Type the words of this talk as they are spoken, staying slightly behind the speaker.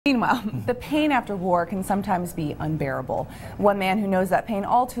Meanwhile, the pain after war can sometimes be unbearable. One man who knows that pain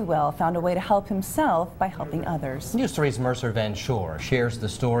all too well found a way to help himself by helping others. News 3's Mercer Van Shore shares the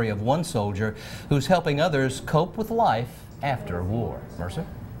story of one soldier who's helping others cope with life after war. Mercer?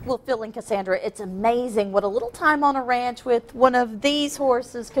 Well, Phil and Cassandra, it's amazing what a little time on a ranch with one of these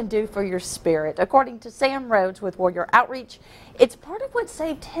horses can do for your spirit. According to Sam Rhodes with Warrior Outreach, it's part of what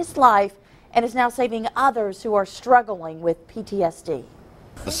saved his life and is now saving others who are struggling with PTSD.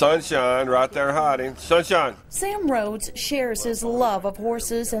 The sunshine right there hiding. Sunshine. Sam Rhodes shares his love of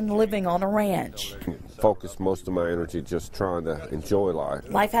horses and living on a ranch. Focus most of my energy just trying to enjoy life.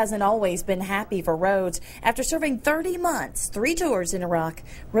 Life hasn't always been happy for Rhodes. After serving 30 months, 3 tours in Iraq,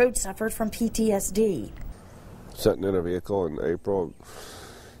 Rhodes suffered from PTSD. Sitting in a vehicle in April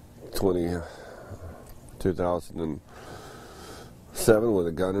 2007 with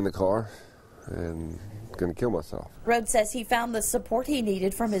a gun in the car and going to kill myself. Rhodes says he found the support he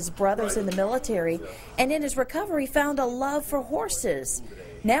needed from his brothers in the military, and in his recovery found a love for horses.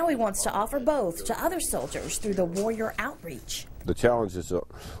 Now he wants to offer both to other soldiers through the Warrior Outreach. The challenges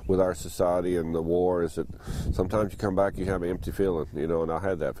with our society and the war is that sometimes you come back, you have an empty feeling, and I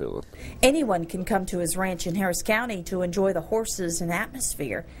had that feeling. Anyone can come to his ranch in Harris County to enjoy the horses and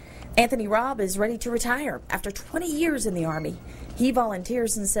atmosphere. Anthony Robb is ready to retire after 20 years in the Army. He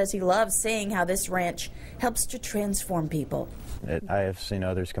volunteers and says he loves seeing how this ranch helps to transform people. I have seen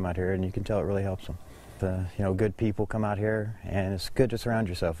others come out here, and you can tell it really helps them. Good people come out here, and it's good to surround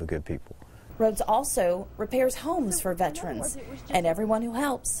yourself with good people. Rhodes also repairs homes for veterans, and everyone who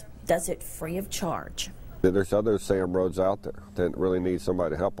helps does it free of charge. There's other Sam Rhodes out there that really need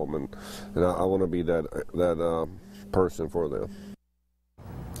somebody to help them, and I want to be that person for them.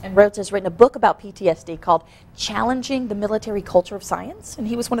 And Rhodes has written a book about PTSD called Challenging the Military Culture of Science, and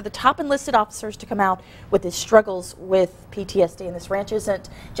he was one of the top enlisted officers to come out with his struggles with PTSD. And this ranch isn't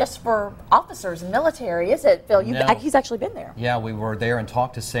just for officers and military, is it, Phil? No. He's actually been there. Yeah, we were there and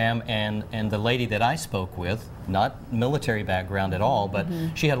talked to Sam and the lady that I spoke with, not military background at all, but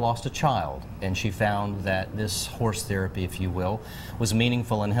she had lost a child, and she found that this horse therapy, if you will, was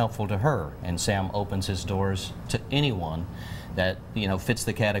meaningful and helpful to her. And Sam opens his doors to anyone that fits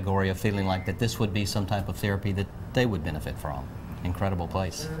the category of feeling like that this would be some type of therapy that they would benefit from. Incredible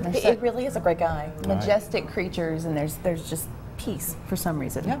place. It really is a great guy. Majestic creatures, and there's just peace for some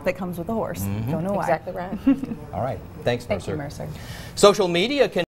reason that comes with a horse. Don't know why. Exactly right. All right. Thanks, Mercer. Thank you, Mercer. Social media can